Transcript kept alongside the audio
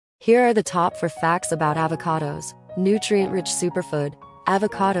Here are the top 4 facts about avocados. Nutrient-rich superfood.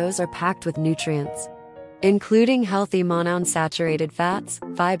 Avocados are packed with nutrients, including healthy monounsaturated fats,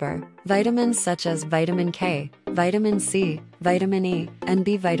 fiber, vitamins such as vitamin K, vitamin C, vitamin E, and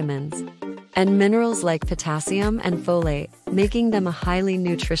B vitamins, and minerals like potassium and folate, making them a highly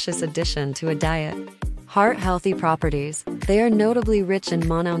nutritious addition to a diet. Heart-healthy properties. They are notably rich in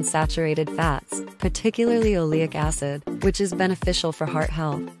monounsaturated fats, particularly oleic acid, which is beneficial for heart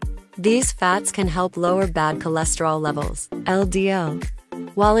health. These fats can help lower bad cholesterol levels, LDL,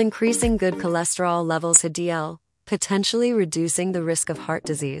 while increasing good cholesterol levels, HDL, potentially reducing the risk of heart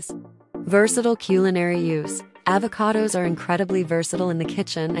disease. Versatile culinary use. Avocados are incredibly versatile in the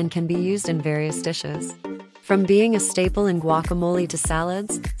kitchen and can be used in various dishes, from being a staple in guacamole to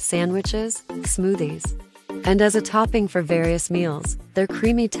salads, sandwiches, smoothies, and as a topping for various meals. Their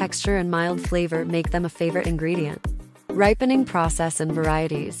creamy texture and mild flavor make them a favorite ingredient. Ripening process and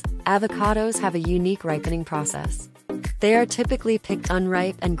varieties. Avocados have a unique ripening process. They are typically picked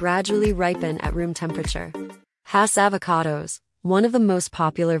unripe and gradually ripen at room temperature. Hass avocados, one of the most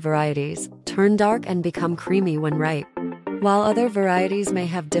popular varieties, turn dark and become creamy when ripe, while other varieties may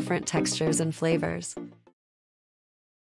have different textures and flavors.